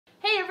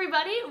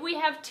everybody! We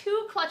have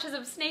 2 clutches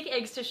of snake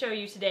eggs to show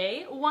you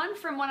today. One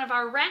from one of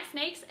our rat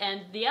snakes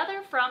and the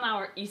other from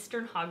our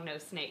eastern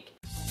hognose snake.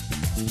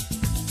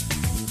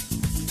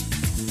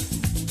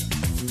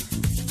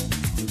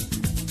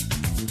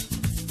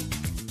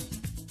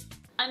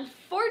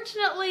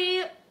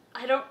 Unfortunately,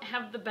 I don't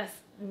have the best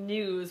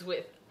news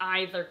with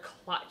either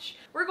clutch.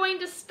 We're going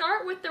to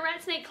start with the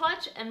rat snake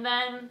clutch and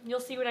then you'll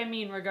see what I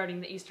mean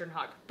regarding the eastern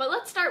hog. But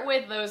let's start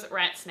with those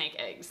rat snake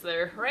eggs.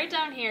 They're right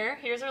down here.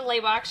 Here's her lay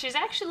box. She's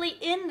actually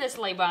in this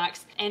lay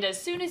box, and as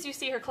soon as you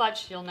see her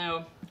clutch, you'll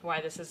know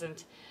why this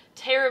isn't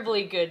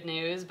terribly good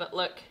news. But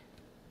look,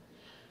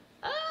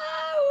 we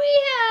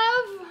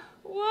have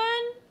 1,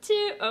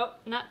 2, oh,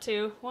 not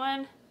 2,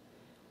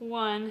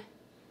 1,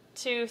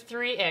 2,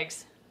 3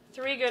 eggs.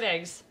 3 good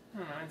eggs.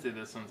 I'd say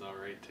this one's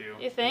alright too.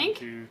 You think?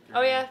 1, 2, 3,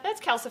 oh yeah,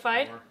 that's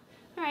calcified. 4,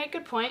 Alright,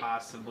 good point.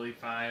 possibly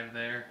 5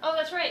 there. Oh,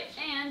 that's right.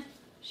 And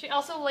she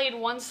also laid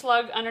 1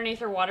 slug underneath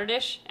her water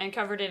dish and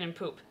covered it in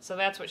poop. So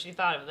that's what she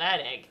thought of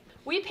that egg.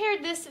 We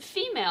paired this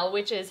female,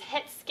 which is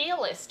het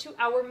scaleless, to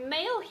our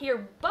male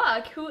here,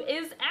 Buck, who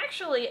is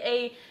actually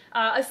a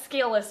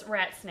scaleless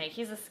rat snake.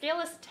 He's a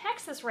scaleless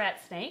Texas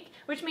rat snake,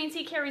 which means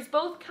he carries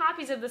both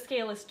copies of the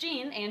scaleless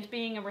gene, and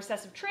being a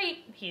recessive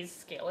trait, he's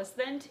scaleless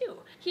then too.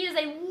 He is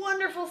a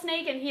wonderful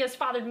snake, and he has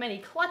fathered many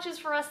clutches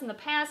for us in the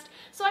past,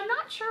 so I'm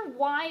not sure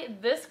why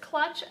this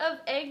clutch of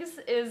eggs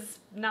is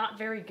not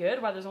very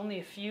good, why there's only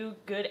a few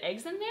good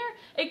eggs in there.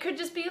 It could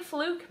just be a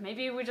fluke.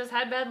 Maybe we just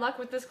had bad luck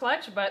with this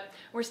clutch, but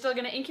we're still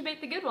gonna incubate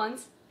the good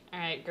ones.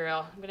 Alright,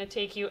 girl, I'm gonna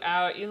take you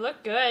out. You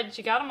look good.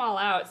 She got them all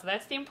out, so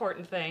that's the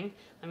important thing.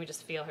 Let me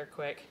just feel her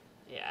quick.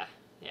 Yeah,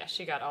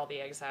 she got all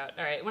the eggs out.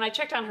 Alright, when I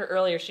checked on her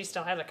earlier, she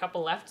still had a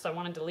couple left, so I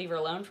wanted to leave her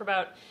alone for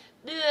about,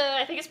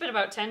 I think it's been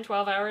about 10,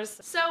 12 hours.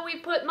 So we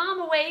put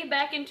Mom away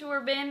back into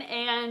her bin,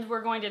 and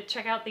we're going to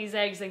check out these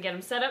eggs and get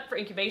them set up for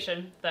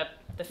incubation.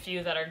 The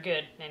few that are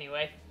good,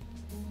 anyway.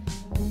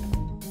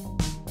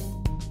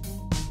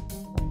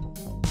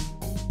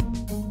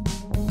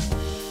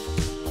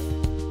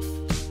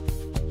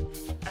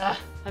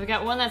 I've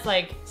got one that's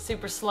like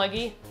super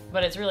sluggy,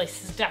 but it's really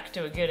stuck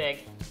to a good egg.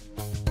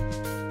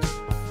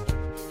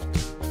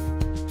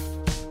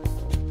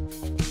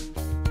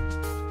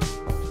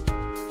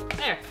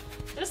 There.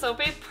 This will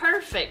be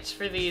perfect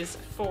for these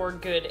 4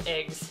 good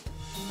eggs.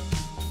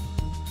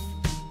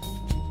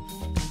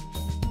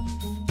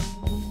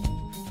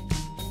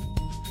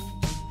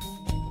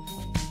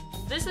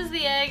 This is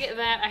the egg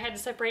that I had to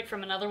separate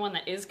from another one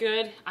that is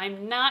good.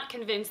 I'm not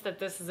convinced that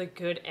this is a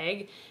good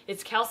egg.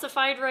 It's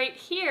calcified right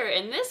here,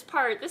 and this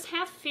part, this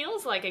half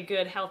feels like a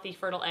good, healthy,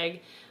 fertile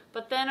egg,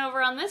 but then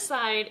over on this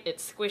side,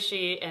 it's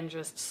squishy and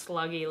just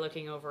sluggy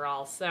looking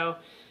overall. So,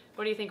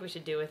 what do you think we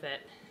should do with it?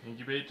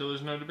 Incubate till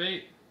there's no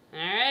debate.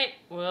 Alright,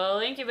 we'll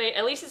incubate.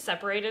 At least it's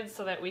separated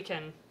so that we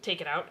can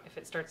take it out if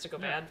it starts to go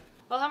bad.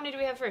 Well, how many do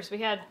we have first? We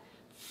had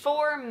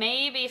 4,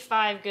 maybe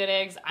 5 good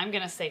eggs. I'm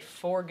gonna say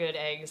 4 good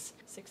eggs.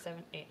 6,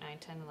 7, 8, 9,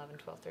 10, 11,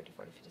 12, 13,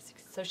 14, 15,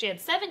 16. So she had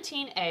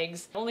 17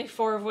 eggs, only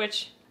 4 of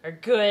which are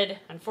good.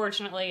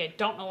 Unfortunately, I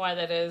don't know why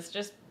that is.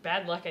 Just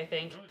bad luck, I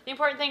think. The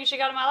important thing is she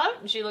got them all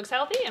out and she looks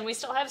healthy, and we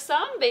still have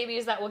some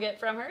babies that we'll get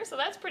from her, so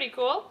that's pretty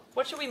cool.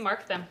 What should we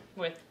mark them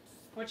with?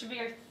 What should be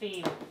our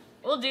theme?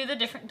 We'll do the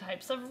different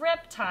types of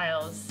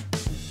reptiles.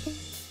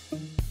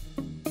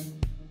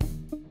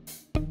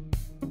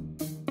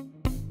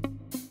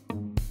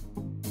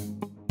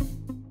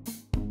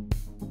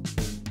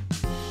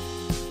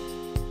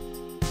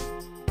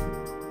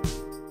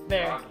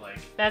 There.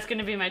 That's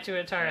gonna be my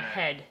Tuatara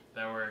head.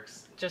 That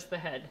works. Just the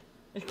head.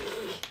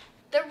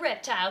 The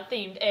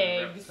reptile-themed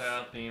eggs.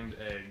 Reptile-themed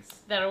eggs.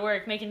 That'll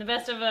work, making the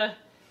best of an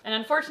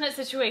unfortunate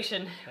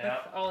situation with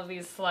all of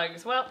these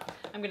slugs. Well,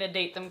 I'm gonna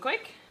date them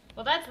quick.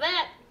 Well, that's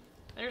that.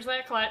 There's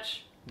that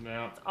clutch.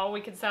 No. That's all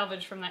we could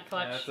salvage from that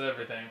clutch. Yeah, that's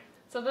everything.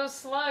 So those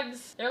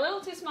slugs, they're a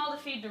little too small to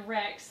feed to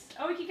Rex.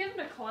 Oh, we could give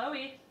them to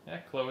Chloe. Yeah,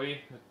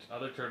 Chloe.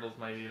 Other turtles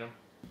might eat them.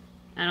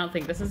 I don't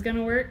think this is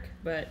gonna work,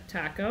 but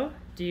Taco,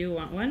 do you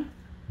want one?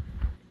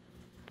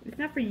 It's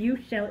not for you,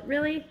 Shell.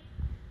 Really?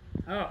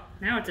 Oh,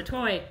 now it's a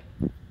toy.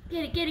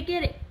 Get it, get it,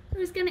 get it.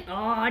 Who's gonna...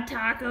 Oh,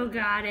 Taco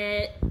got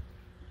it.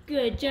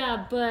 Good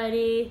job,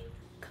 buddy.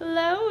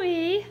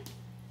 Chloe.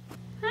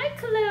 Hi,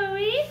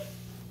 Chloe.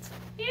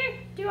 Here,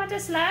 do you want a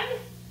slug?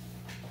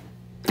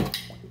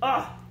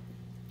 Oh,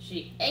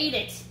 she ate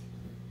it.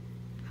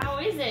 How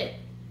is it?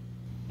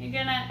 You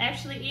gonna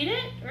actually eat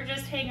it or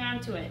just hang on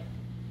to it?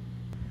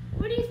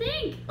 What do you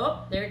think?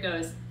 Oh, there it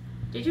goes.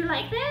 Did you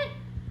like that?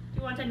 Do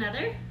you want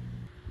another?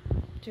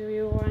 Do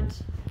you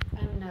want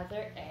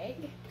another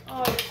egg?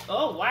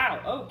 Oh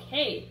wow,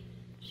 okay.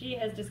 She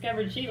has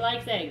discovered she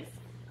likes eggs.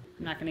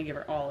 I'm not gonna give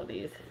her all of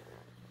these.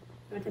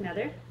 You want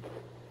another?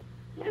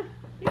 Yeah.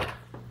 Here.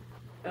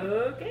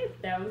 Okay,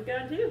 that one's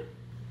gone too.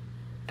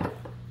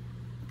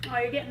 Oh,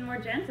 you're getting more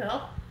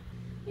gentle.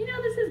 You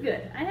know, this is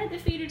good. I had to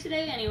feed her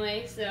today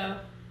anyway, so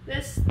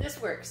this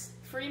works.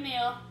 Free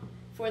meal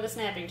for the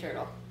snapping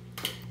turtle.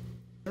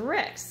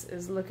 Rex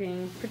is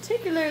looking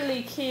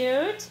particularly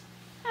cute.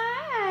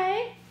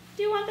 Hi!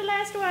 Do you want the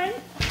last one?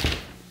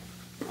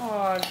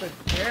 Oh, good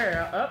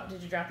girl. Oh,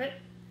 did you drop it?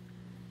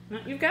 No,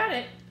 you've got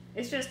it.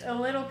 It's just a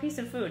little piece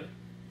of food.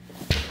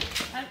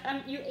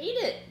 You ate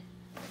it.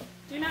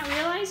 Do you not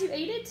realize you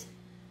ate it?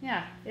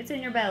 Yeah, it's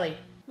in your belly.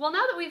 Well,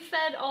 now that we've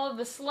fed all of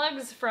the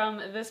slugs from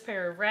this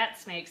pair of rat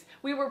snakes,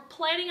 we were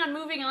planning on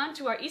moving on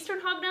to our eastern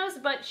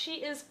hognose, but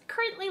she is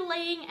currently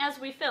laying as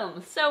we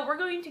film. So we're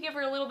going to give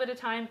her a little bit of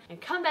time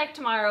and come back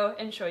tomorrow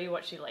and show you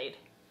what she laid.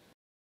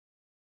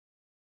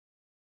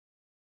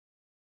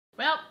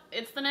 Well,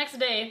 it's the next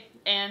day,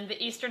 and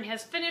the eastern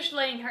has finished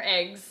laying her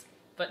eggs,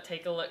 but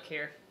take a look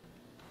here.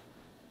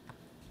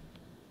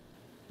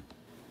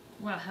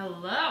 Well,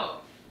 hello!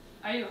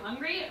 Are you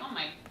hungry? Oh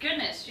my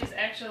goodness, she's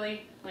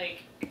actually,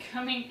 like,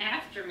 coming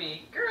after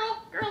me.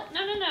 Girl,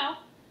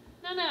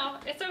 no,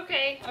 it's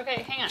okay.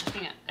 Okay, hang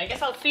on. I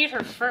guess I'll feed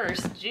her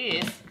first,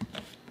 jeez.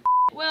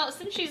 Well,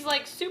 since she's,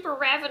 like, super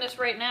ravenous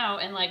right now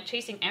and, like,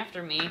 chasing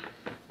after me,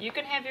 you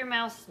can have your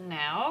mouse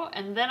now,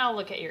 and then I'll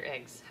look at your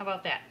eggs. How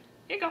about that?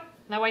 Here you go.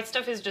 That white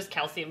stuff is just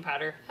calcium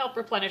powder. Help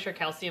replenish her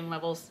calcium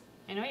levels.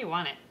 I know you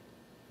want it.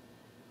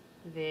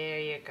 There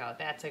you go.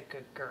 That's a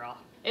good girl.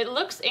 It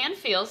looks and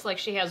feels like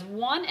she has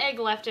one egg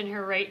left in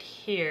her right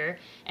here,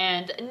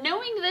 and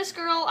knowing this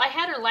girl, I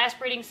had her last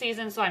breeding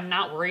season, so I'm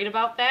not worried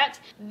about that.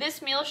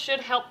 This meal should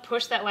help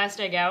push that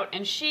last egg out,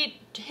 and she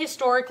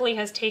historically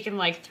has taken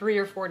like 3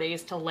 or 4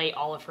 days to lay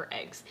all of her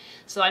eggs.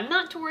 So I'm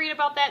not too worried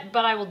about that,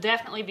 but I will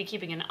definitely be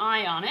keeping an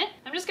eye on it.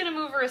 I'm just gonna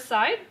move her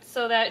aside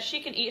so that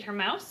she can eat her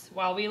mouse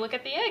while we look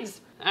at the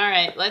eggs. All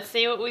right, let's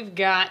see what we've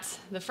got.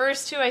 The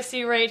first two I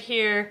see right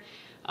here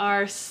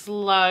are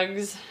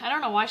slugs. I don't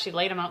know why she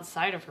laid them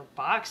outside of her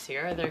box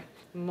here. Are there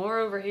more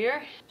over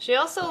here? She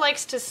also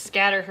likes to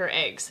scatter her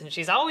eggs, and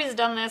she's always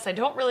done this. I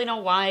don't really know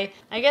why.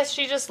 I guess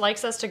she just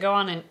likes us to go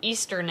on an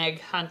Eastern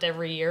egg hunt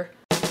every year.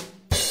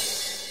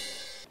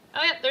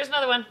 Oh yep, there's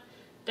another one.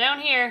 Down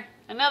here,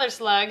 another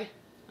slug.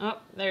 Oh,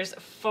 there's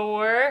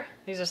 4.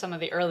 These are some of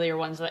the earlier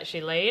ones that she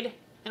laid.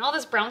 And all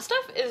this brown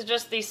stuff is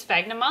just the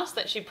sphagnum moss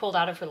that she pulled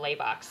out of her lay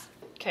box.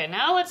 Okay,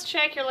 now let's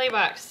check your lay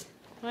box.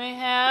 We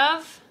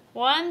have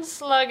 1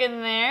 slug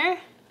in there,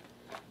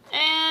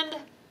 and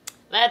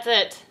that's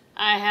it.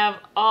 I have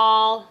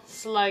all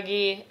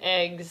sluggy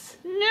eggs.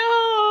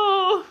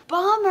 No!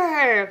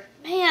 Bummer!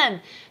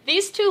 Man,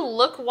 these two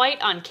look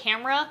white on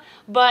camera,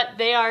 but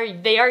they are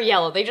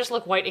yellow. They just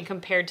look white in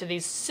compared to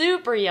these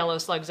super yellow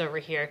slugs over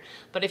here.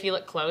 But if you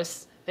look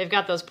close, they've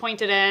got those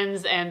pointed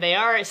ends, and they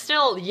are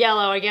still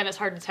yellow. Again, it's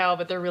hard to tell,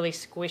 but they're really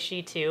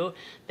squishy too.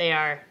 They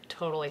are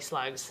totally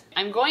slugs.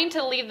 I'm going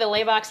to leave the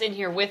lay box in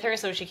here with her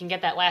so she can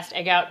get that last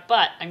egg out,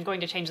 but I'm going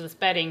to change this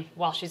bedding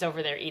while she's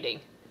over there eating.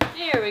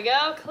 Here we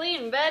go,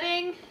 clean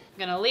bedding. I'm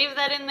gonna leave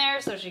that in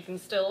there so she can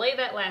still lay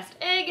that last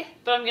egg,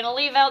 but I'm gonna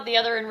leave out the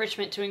other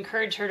enrichment to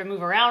encourage her to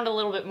move around a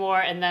little bit more,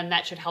 and then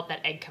that should help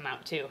that egg come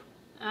out too.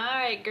 All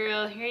right,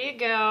 girl, here you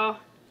go.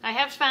 I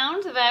have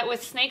found that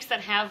with snakes that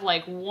have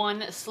like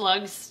 1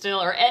 slug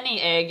still, or any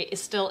egg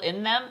is still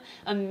in them,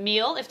 a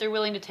meal, if they're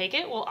willing to take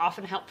it, will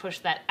often help push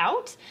that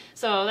out.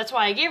 So that's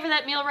why I gave her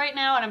that meal right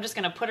now, and I'm just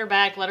gonna put her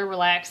back, let her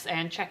relax,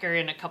 and check her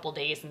in a couple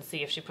days and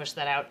see if she pushed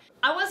that out.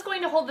 I was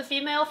going to hold the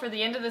female for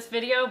the end of this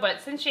video, but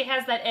since she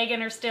has that egg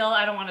in her still,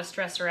 I don't want to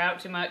stress her out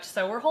too much.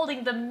 So we're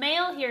holding the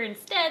male here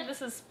instead.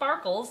 This is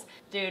Sparkles.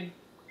 Dude,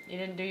 you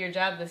didn't do your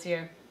job this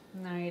year.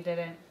 No, you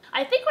didn't.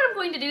 I think what I'm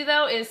going to do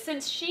though is,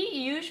 since she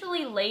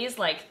usually lays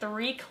like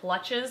 3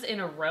 clutches in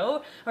a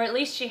row, or at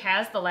least she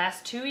has the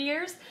last 2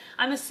 years,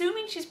 I'm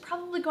assuming she's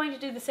probably going to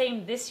do the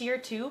same this year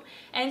too.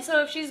 And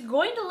so if she's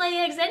going to lay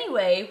eggs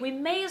anyway, we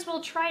may as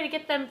well try to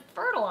get them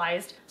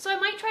fertilized. So I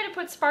might try to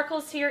put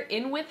Sparkles here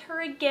in with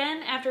her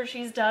again after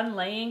she's done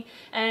laying,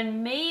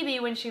 and maybe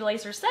when she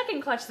lays her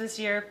 2nd clutch this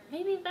year,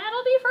 maybe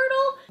that'll be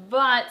fertile.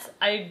 But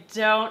I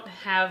don't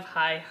have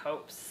high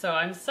hopes. So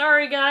I'm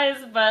sorry guys,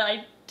 but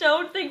I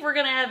don't think we're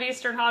gonna have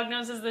Eastern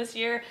hognoses this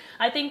year.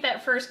 I think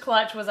that first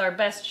clutch was our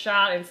best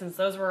shot, and since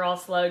those were all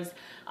slugs,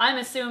 I'm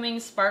assuming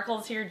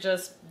Sparkles here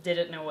just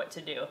didn't know what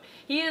to do.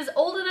 He is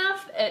old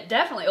enough,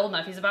 definitely old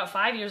enough, he's about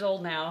 5 years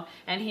old now,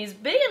 and he's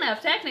big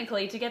enough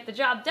technically to get the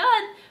job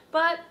done,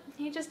 but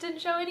he just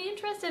didn't show any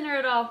interest in her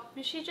at all.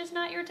 Is she just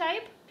not your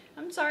type?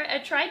 I'm sorry, I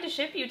tried to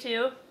ship you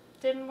two.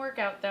 Didn't work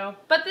out though.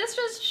 But this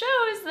just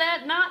shows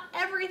that not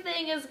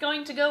everything is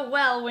going to go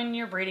well when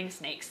you're breeding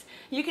snakes.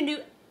 You can do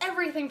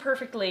everything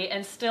perfectly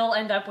and still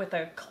end up with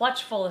a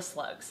clutch full of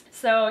slugs.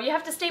 So you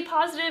have to stay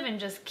positive and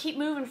just keep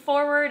moving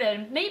forward,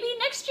 and maybe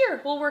next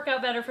year will work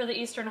out better for the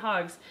Eastern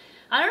hogs.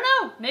 I don't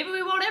know, maybe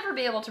we won't ever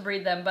be able to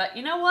breed them, but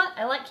you know what?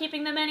 I like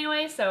keeping them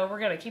anyway, so we're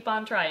gonna keep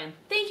on trying.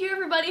 Thank you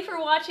everybody for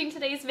watching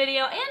today's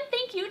video, and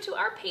thank you to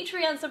our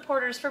Patreon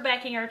supporters for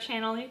backing our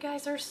channel. You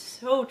guys are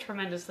so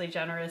tremendously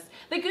generous.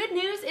 The good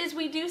news is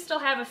we do still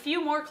have a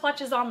few more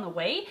clutches on the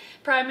way,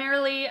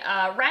 primarily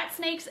rat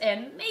snakes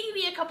and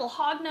maybe a couple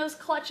hognose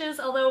clutches,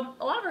 although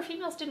a lot of our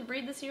females didn't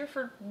breed this year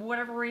for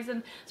whatever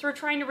reason, so we're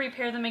trying to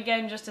repair them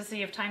again just to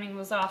see if timing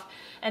was off,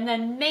 and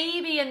then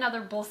maybe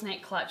another bull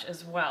snake clutch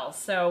as well.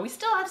 So we still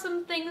still have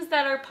some things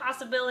that are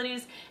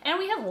possibilities, and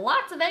we have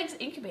lots of eggs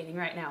incubating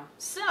right now.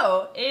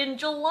 So in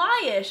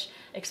July-ish,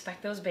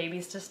 expect those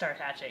babies to start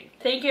hatching.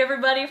 Thank you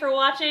everybody for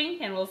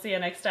watching, and we'll see you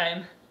next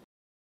time.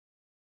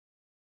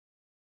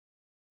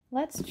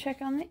 Let's check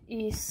on the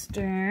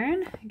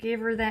Eastern. I gave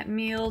her that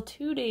meal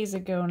 2 days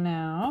ago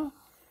now.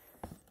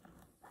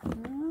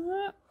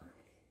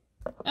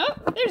 Oh,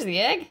 there's the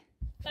egg.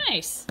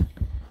 Nice.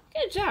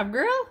 Good job,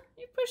 girl.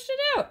 You pushed it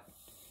out.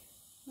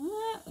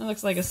 It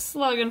looks like a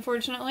slug,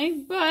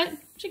 unfortunately, but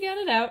she got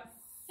it out.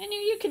 I knew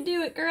you could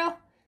do it, girl.